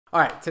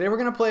Alright, today we're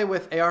going to play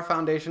with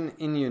ARFoundation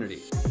in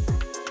Unity.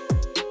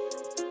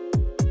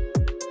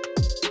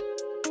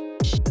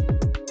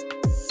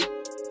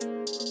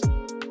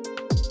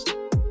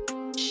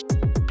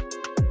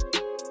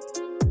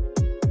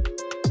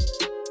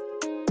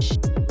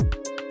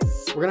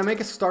 We're going to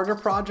make a starter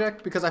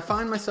project because I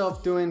find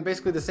myself doing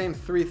basically the same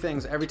three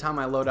things every time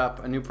I load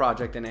up a new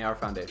project in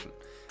ARFoundation.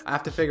 I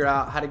have to figure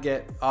out how to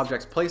get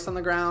objects placed on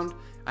the ground,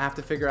 I have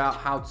to figure out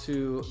how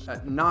to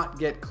not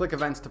get click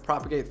events to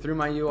propagate through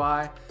my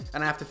UI,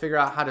 and I have to figure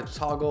out how to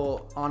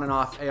toggle on and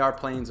off AR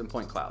planes and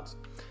point clouds.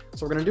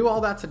 So we're going to do all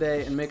that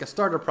today and make a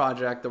starter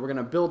project that we're going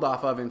to build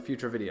off of in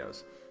future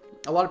videos.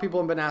 A lot of people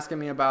have been asking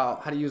me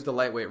about how to use the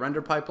lightweight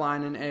render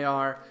pipeline in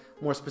AR,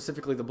 more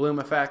specifically the bloom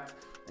effect,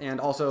 and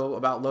also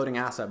about loading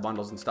asset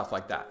bundles and stuff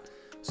like that.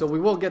 So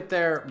we will get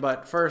there,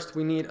 but first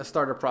we need a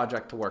starter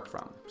project to work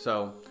from.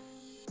 So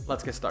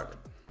let's get started.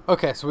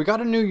 Okay, so we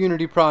got a new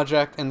Unity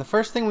project, and the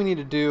first thing we need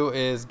to do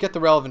is get the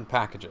relevant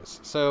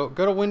packages. So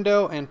go to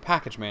Window and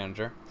Package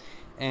Manager,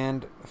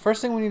 and the first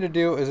thing we need to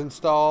do is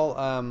install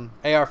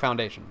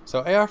ARFoundation.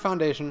 So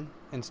ARFoundation,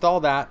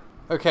 install that.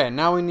 Okay,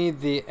 now we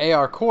need the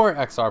AR Core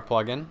XR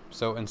plugin,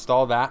 so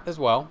install that as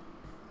well.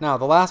 Now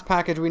the last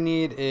package we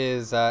need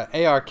is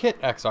ARKit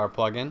XR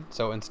plugin,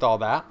 so install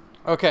that.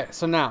 Okay,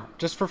 so now,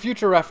 just for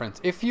future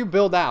reference, if you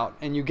build out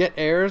and you get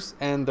errors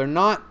and they're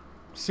not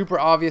super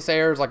obvious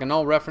errors like a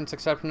null reference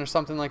exception or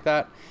something like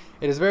that,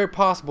 it is very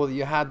possible that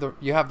you have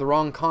the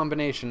wrong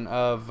combination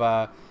of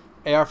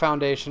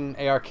ARFoundation,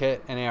 ARKit,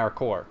 and AR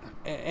Core.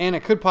 And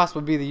it could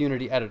possibly be the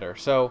Unity editor.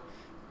 So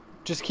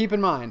just keep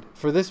in mind,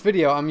 for this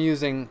video I'm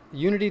using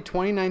Unity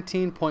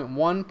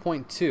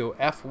 2019.1.2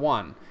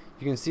 F1.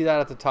 You can see that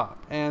at the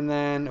top. And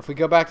then if we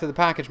go back to the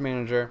package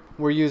manager,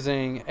 we're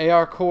using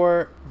AR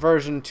Core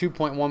version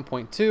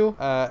 2.1.2,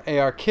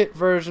 ARKit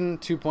version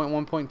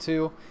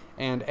 2.1.2,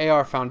 and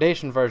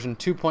ARFoundation version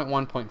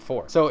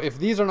 2.1.4. So if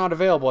these are not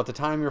available at the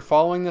time you're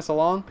following this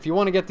along, if you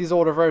want to get these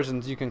older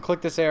versions, you can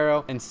click this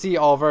arrow and see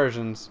all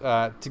versions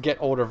to get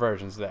older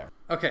versions there.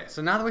 Okay,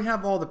 so now that we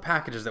have all the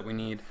packages that we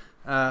need,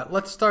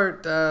 let's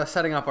start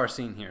setting up our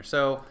scene here.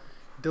 So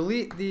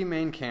delete the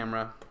main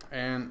camera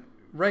and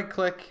right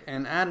click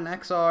and add an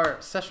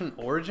XR session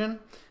origin.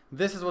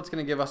 This is what's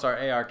going to give us our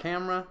AR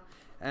camera.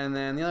 And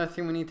then the other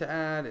thing we need to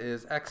add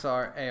is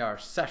XR AR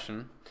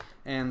session.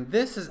 And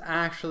this is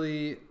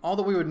actually all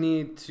that we would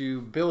need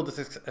to build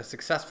a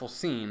successful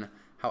scene.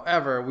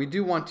 However, we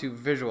do want to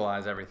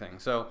visualize everything.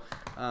 So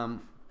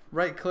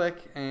right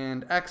click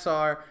and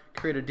XR,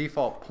 create a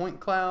default point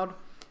cloud,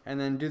 and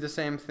then do the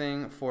same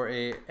thing for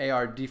a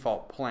AR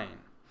default plane.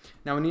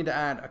 Now we need to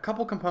add a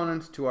couple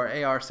components to our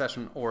AR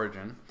session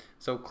origin.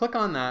 So click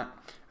on that,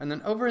 and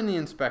then over in the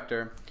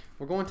inspector,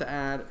 we're going to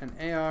add an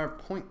AR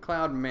point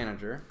cloud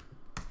manager.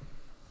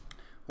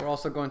 We're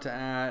also going to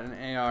add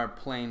an AR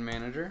plane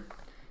manager,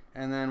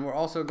 and then we're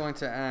also going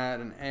to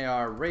add an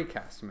AR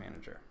raycast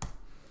manager.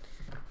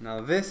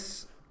 Now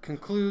this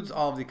concludes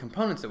all of the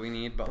components that we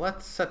need, but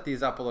let's set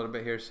these up a little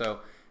bit here. So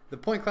the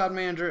point cloud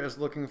manager is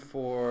looking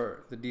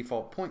for the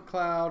default point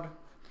cloud,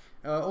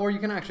 or you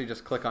can actually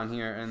just click on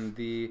here, and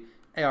the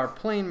AR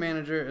plane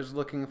manager is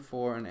looking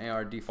for an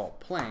AR default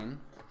plane.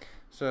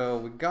 So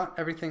we got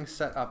everything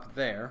set up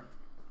there.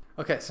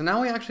 Okay, so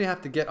now we actually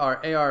have to get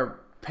our AR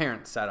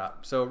parent set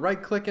up. So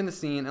right click in the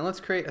scene and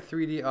let's create a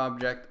 3D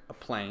object, a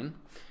plane,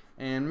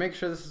 and make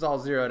sure this is all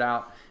zeroed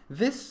out.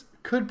 This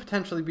could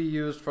potentially be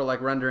used for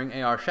like rendering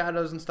AR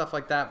shadows and stuff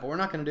like that, but we're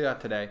not going to do that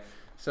today.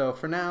 So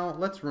for now,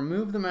 let's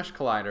remove the mesh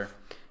collider,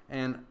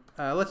 and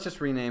let's just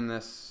rename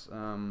this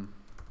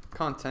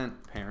content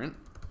parent.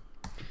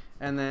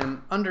 And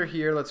then under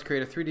here, let's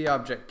create a 3D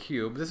object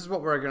cube. This is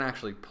what we're going to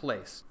actually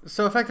place.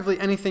 So effectively,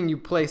 anything you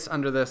place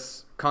under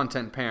this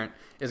content parent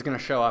is going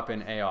to show up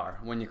in AR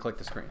when you click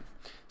the screen.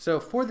 So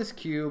for this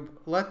cube,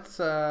 let's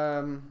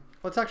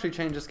actually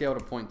change the scale to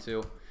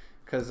 0.2,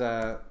 because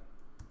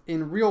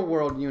in real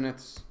world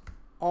units,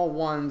 all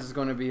ones is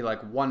going to be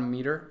like 1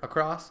 meter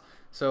across.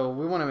 So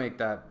we want to make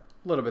that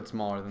a little bit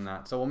smaller than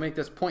that. So we'll make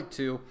this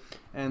 0.2,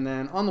 and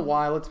then on the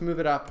Y, let's move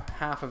it up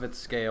half of its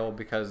scale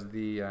because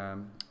the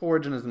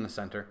origin is in the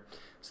center.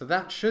 So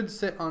that should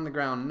sit on the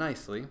ground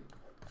nicely,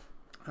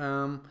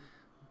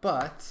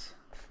 but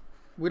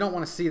we don't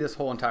want to see this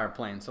whole entire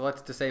plane. So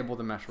let's disable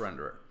the mesh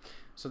renderer.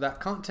 So that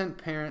content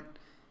parent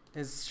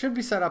should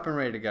be set up and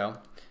ready to go.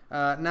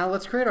 Now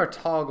let's create our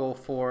toggle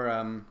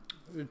for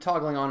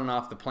toggling on and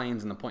off the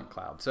planes in the point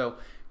cloud. So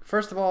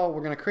first of all,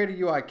 we're going to create a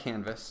UI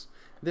canvas.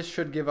 This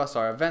should give us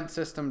our event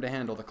system to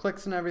handle the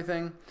clicks and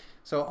everything.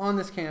 So on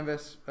this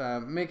canvas,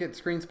 make it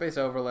screen space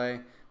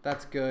overlay.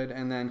 That's good.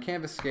 And then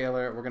canvas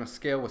scaler, we're going to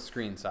scale with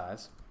screen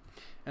size.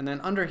 And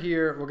then under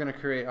here, we're going to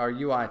create our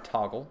UI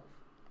toggle.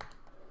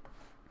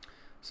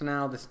 So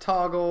now this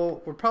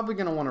toggle, we're probably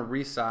going to want to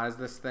resize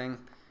this thing,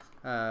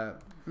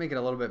 make it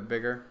a little bit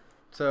bigger.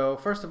 So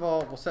first of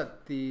all, we'll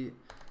set the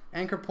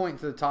anchor point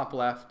to the top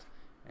left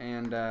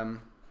and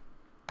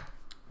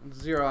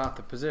zero out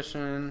the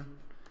position.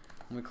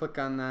 When we click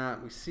on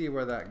that, we see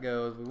where that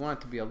goes. We want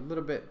it to be a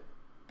little bit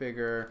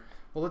bigger.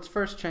 Well, let's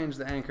first change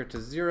the anchor to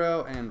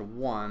 0 and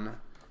 1.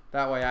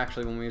 That way,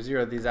 actually, when we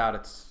zero these out,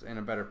 it's in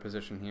a better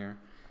position here.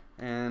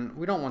 And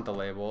we don't want the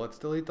label. Let's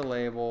delete the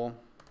label.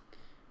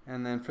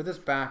 And then for this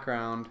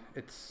background,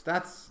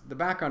 the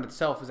background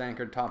itself is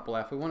anchored top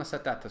left. We want to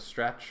set that to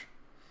stretch.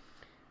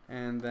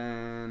 And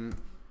then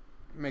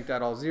make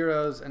that all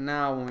zeros. And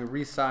now when we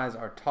resize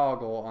our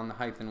toggle on the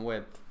height and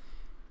width,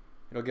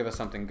 it'll give us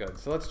something good.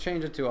 So let's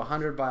change it to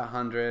 100 by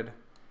 100.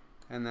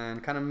 And then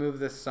kind of move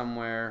this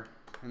somewhere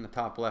in the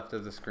top left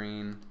of the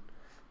screen.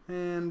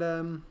 And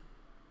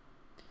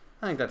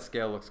I think that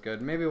scale looks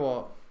good. Maybe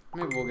we'll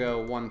go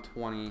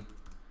 120.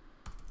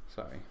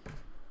 Sorry.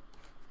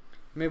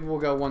 Maybe we'll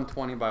go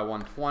 120 by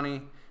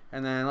 120.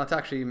 And then let's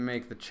actually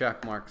make the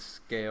check mark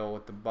scale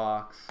with the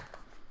box.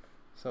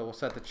 So we'll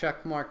set the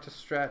check mark to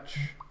stretch.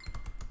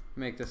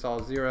 Make this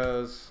all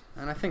zeros.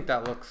 And I think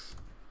that looks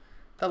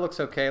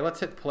okay.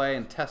 Let's hit play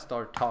and test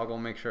our toggle,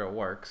 make sure it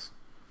works.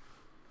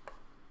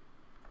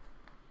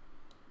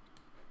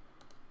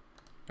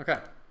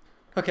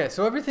 Okay,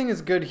 so everything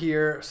is good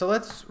here. So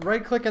let's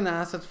right click in the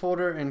assets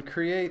folder and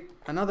create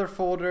another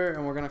folder,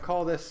 and we're going to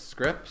call this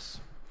scripts.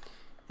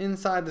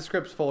 Inside the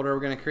scripts folder, we're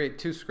going to create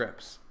 2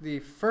 scripts. The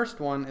first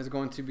one is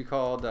going to be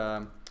called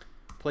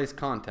place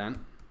content.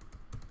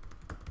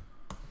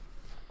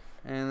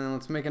 And then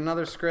let's make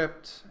another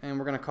script, and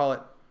we're going to call it,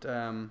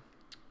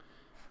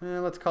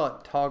 let's call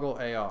it toggle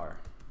AR.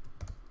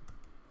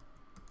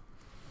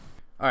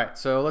 Alright,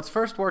 so let's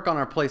first work on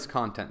our place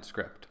content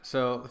script.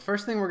 So the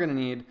first thing we're going to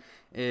need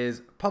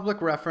is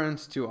public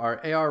reference to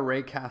our AR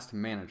raycast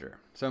manager.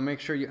 So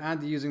make sure you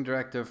add the using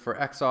directive for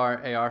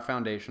XR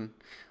ARFoundation.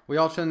 We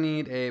also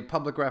need a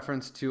public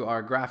reference to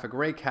our graphic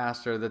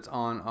raycaster that's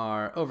on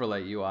our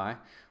overlay UI,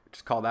 which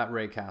is called that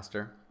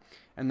raycaster.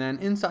 And then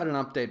inside an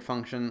update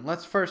function,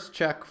 let's first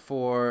check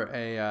for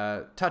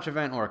a touch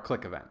event or a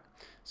click event.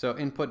 So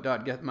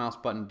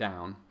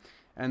input.getMouseButtonDown.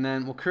 And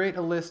then we'll create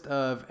a list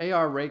of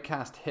AR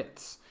raycast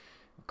hits.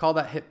 We'll call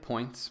that hit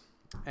points.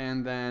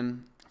 And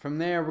then from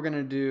there, we're going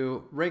to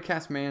do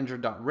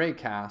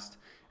raycastmanager.raycast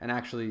and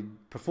actually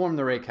perform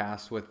the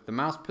raycast with the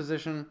mouse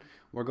position.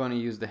 We're going to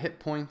use the hit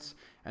points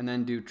and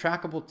then do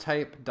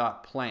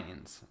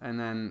trackabletype.planes. And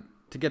then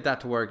to get that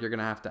to work, you're going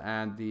to have to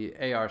add the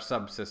AR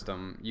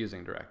subsystem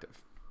using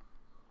directive.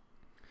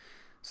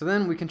 So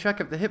then we can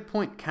check if the hit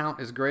point count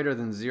is greater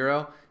than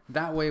 0.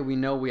 That way we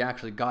know we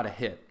actually got a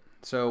hit.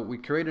 So we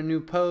create a new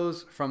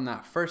pose from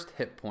that first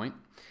hit point,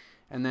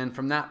 and then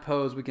from that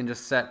pose we can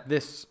just set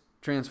this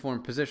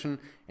transform position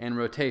and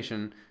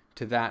rotation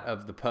to that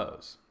of the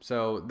pose.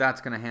 So that's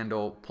going to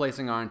handle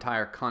placing our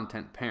entire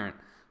content parent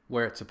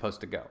where it's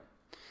supposed to go.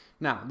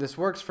 Now this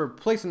works for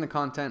placing the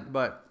content,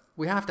 but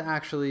we have to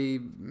actually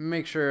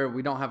make sure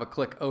we don't have a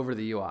click over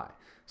the UI.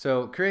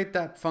 So create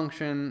that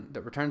function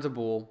that returns a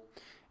bool,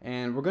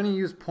 and we're going to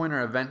use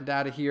pointer event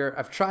data here.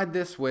 I've tried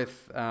this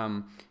with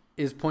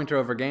is pointer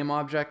over game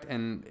object,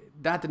 and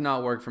that did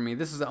not work for me.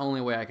 This is the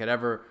only way I could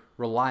ever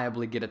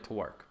reliably get it to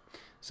work.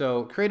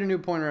 So create a new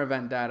pointer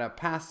event data,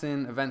 pass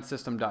in event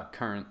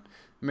system.current,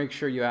 make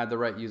sure you add the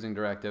right using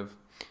directive,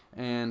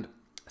 and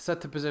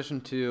set the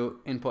position to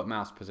input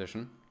mouse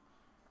position.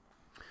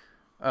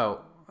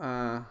 Oh,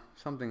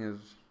 something is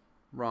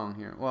wrong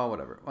here. Well,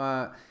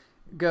 whatever.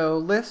 Go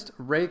list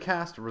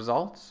raycast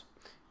results,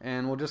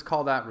 and we'll just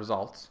call that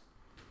results.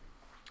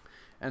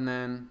 And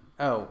then,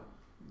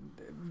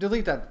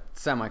 delete that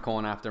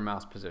semicolon after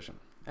mouse position,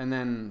 and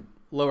then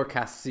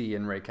lowercase c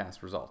in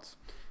raycast results.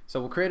 So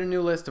we'll create a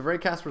new list of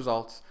raycast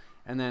results,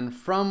 and then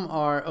from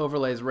our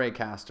overlays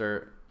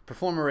raycaster,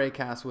 perform a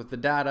raycast with the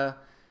data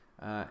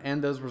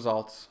and those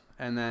results,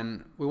 and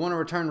then we want to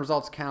return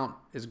results count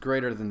is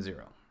greater than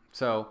 0.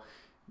 So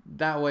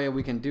that way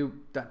we can do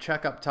that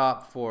check up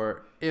top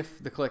for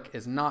if the click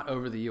is not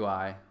over the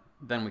UI,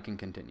 then we can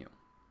continue.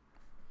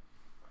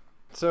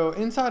 So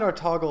inside our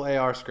toggle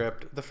AR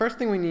script, the first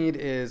thing we need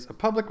is a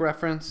public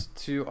reference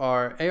to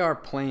our AR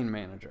plane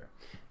manager.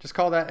 Just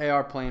call that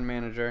AR plane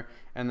manager,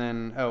 and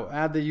then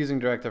add the using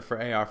directive for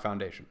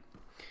ARFoundation.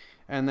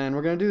 And then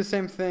we're going to do the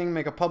same thing,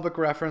 make a public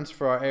reference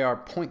for our AR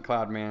point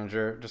cloud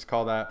manager. Just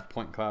call that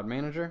point cloud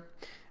manager.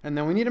 And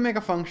then we need to make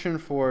a function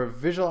for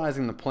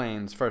visualizing the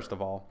planes first of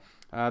all.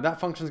 That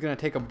function is going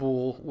to take a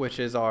bool, which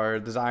is our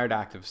desired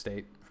active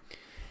state.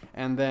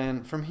 And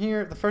then from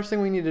here, the first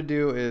thing we need to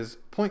do is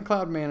plane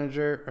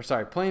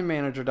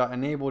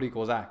manager.enabled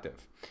equals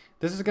active.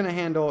 This is going to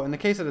handle, in the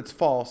case that it's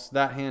false,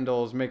 that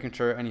handles making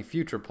sure any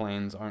future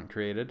planes aren't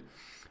created.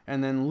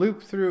 And then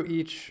loop through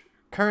each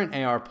current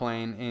AR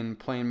plane in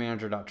plane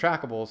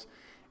manager.trackables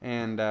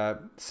and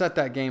set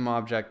that game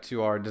object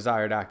to our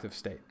desired active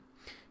state.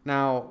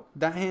 Now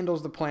that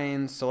handles the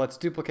planes, so let's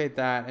duplicate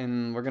that,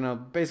 and we're going to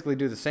basically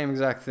do the same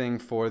exact thing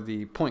for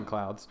the point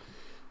clouds.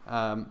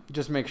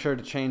 Just make sure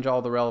to change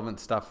all the relevant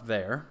stuff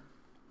there.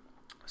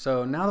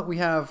 So now that we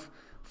have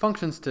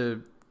functions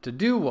to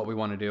do what we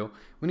want to do,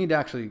 we need to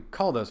actually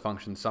call those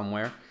functions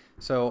somewhere.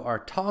 So our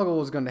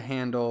toggle is going to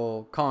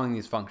handle calling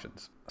these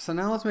functions. So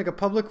now let's make a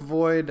public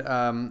void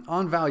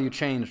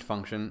onValueChanged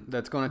function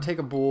that's going to take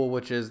a bool,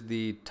 which is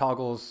the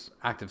toggle's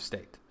active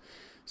state.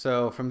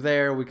 So from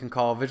there we can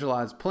call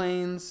visualize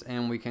planes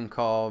and we can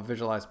call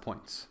visualize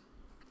points.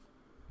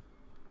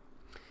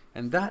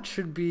 And that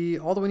should be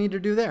all that we need to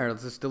do there.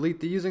 Let's just delete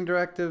the using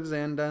directives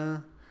and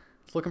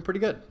it's looking pretty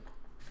good.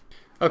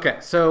 Okay,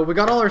 so we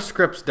got all our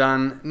scripts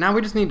done. Now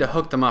we just need to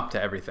hook them up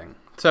to everything.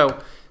 So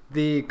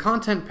the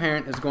content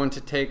parent is going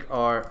to take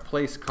our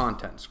place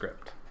content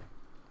script.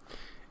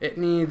 It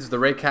needs the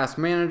raycast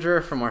manager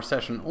from our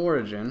session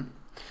origin,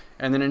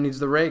 and then it needs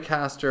the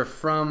raycaster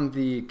from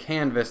the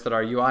canvas that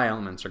our UI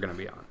elements are going to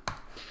be on.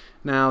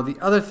 Now the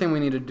other thing we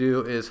need to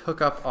do is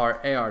hook up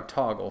our AR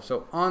toggle.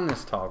 So on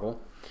this toggle,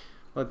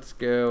 let's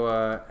go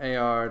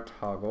AR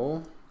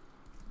toggle,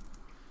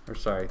 or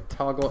sorry,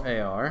 toggle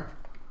AR.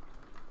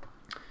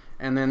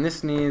 And then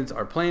this needs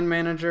our plane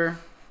manager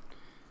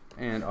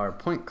and our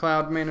point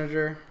cloud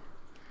manager,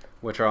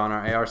 which are on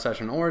our AR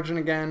session origin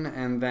again.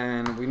 And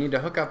then we need to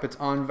hook up its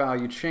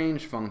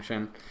onValueChanged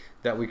function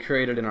that we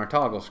created in our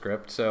toggle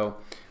script. So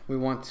we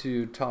want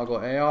to toggle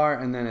AR,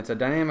 and then it's a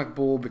dynamic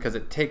bool because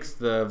it takes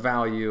the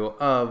value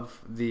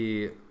of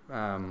the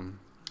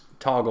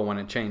toggle when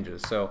it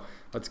changes. So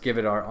let's give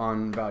it our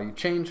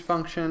onValueChanged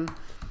function.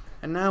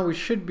 And now we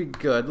should be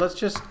good. Let's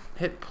just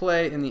hit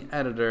play in the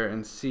editor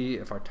and see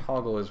if our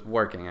toggle is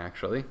working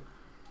actually.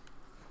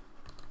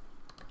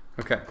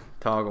 Okay,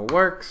 toggle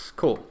works,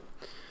 cool.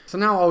 So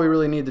now all we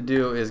really need to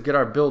do is get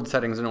our build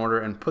settings in order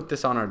and put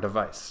this on our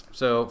device.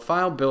 So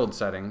file build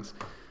settings.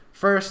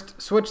 First,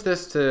 switch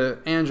this to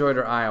Android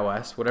or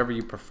iOS, whatever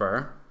you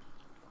prefer.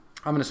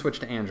 I'm going to switch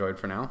to Android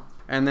for now.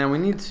 And then we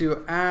need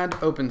to add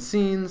open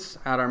scenes,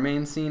 add our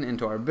main scene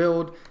into our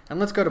build, and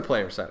let's go to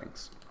player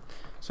settings.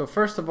 So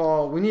first of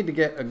all, we need to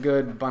get a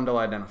good bundle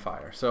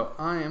identifier. So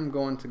I am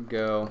going to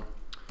go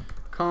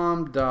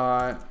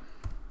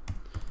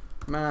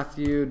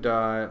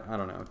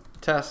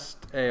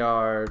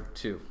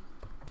com.matthew.test.ar2.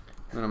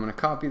 Then I'm going to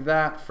copy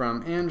that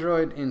from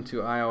Android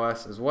into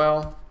iOS as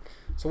well.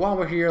 So while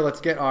we're here, let's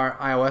get our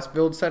iOS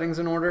build settings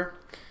in order.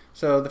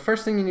 So the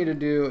first thing you need to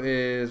do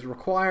is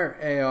require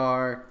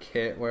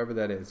ARKit, wherever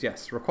that is.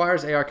 Yes,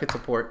 requires ARKit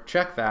support.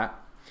 Check that.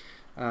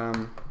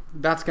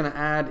 That's going to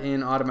add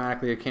in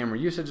automatically a camera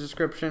usage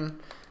description.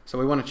 So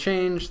we want to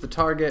change the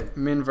target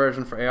min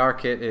version for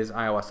ARKit is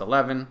iOS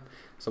 11.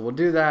 So we'll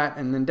do that,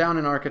 and then down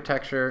in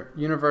architecture,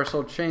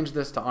 universal, change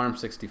this to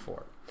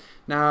ARM64.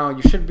 Now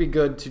you should be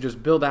good to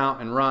just build out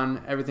and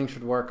run. Everything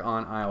should work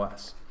on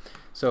iOS.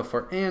 So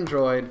for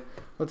Android,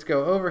 let's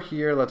go over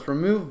here. Let's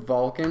remove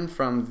Vulkan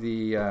from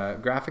the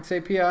graphics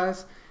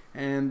APIs.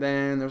 And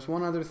then there's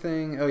one other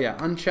thing. Oh yeah,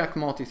 uncheck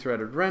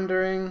multi-threaded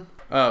rendering.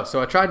 Oh,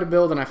 so I tried to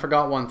build and I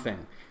forgot one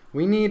thing.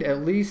 We need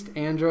at least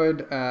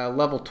Android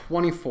level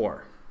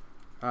 24,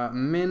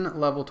 min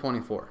level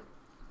 24.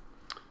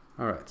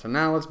 Alright, so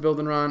now let's build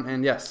and run,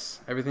 and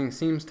yes, everything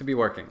seems to be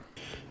working.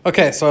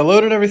 Okay, so I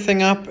loaded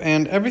everything up,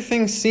 and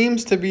everything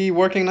seems to be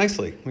working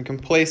nicely. We can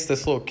place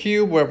this little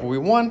cube wherever we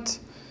want.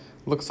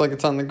 Looks like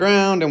it's on the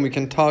ground, and we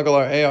can toggle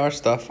our AR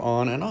stuff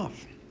on and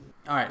off.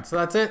 Alright, so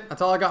that's it.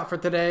 That's all I got for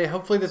today.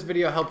 Hopefully this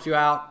video helped you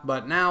out,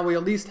 but now we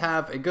at least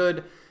have a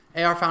good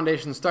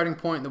ARFoundation starting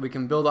point that we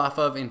can build off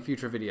of in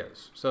future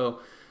videos. So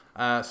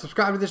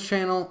subscribe to this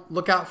channel.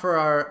 Look out for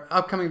our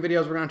upcoming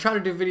videos. We're going to try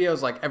to do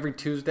videos like every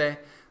Tuesday.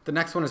 The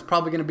next one is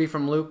probably going to be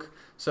from Luke,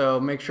 so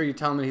make sure you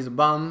tell him that he's a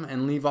bum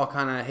and leave all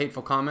kind of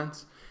hateful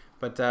comments.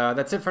 But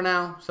that's it for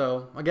now.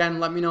 So again,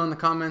 let me know in the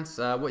comments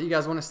what you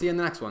guys want to see in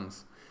the next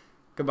ones.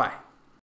 Goodbye.